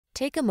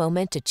Take a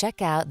moment to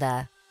check out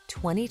the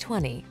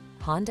 2020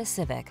 Honda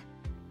Civic.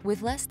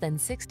 With less than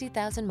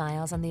 60,000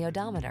 miles on the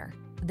odometer,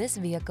 this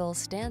vehicle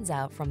stands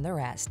out from the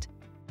rest.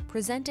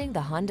 Presenting the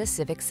Honda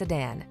Civic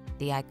sedan,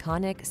 the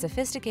iconic,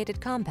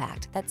 sophisticated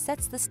compact that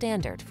sets the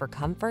standard for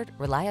comfort,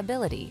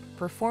 reliability,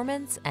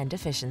 performance, and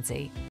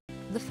efficiency.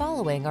 The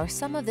following are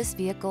some of this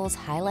vehicle's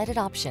highlighted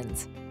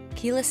options: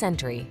 keyless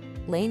entry,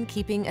 lane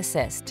keeping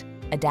assist,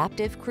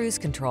 adaptive cruise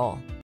control,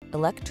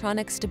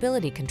 electronic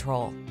stability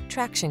control,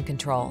 traction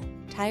control,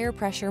 tire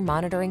pressure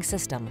monitoring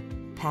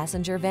system,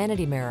 passenger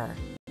vanity mirror,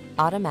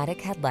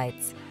 automatic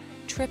headlights,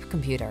 trip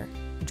computer,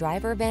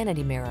 driver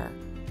vanity mirror.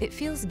 It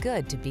feels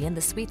good to be in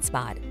the sweet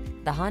spot.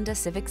 The Honda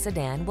Civic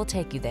sedan will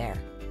take you there.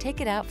 Take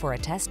it out for a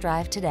test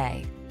drive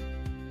today.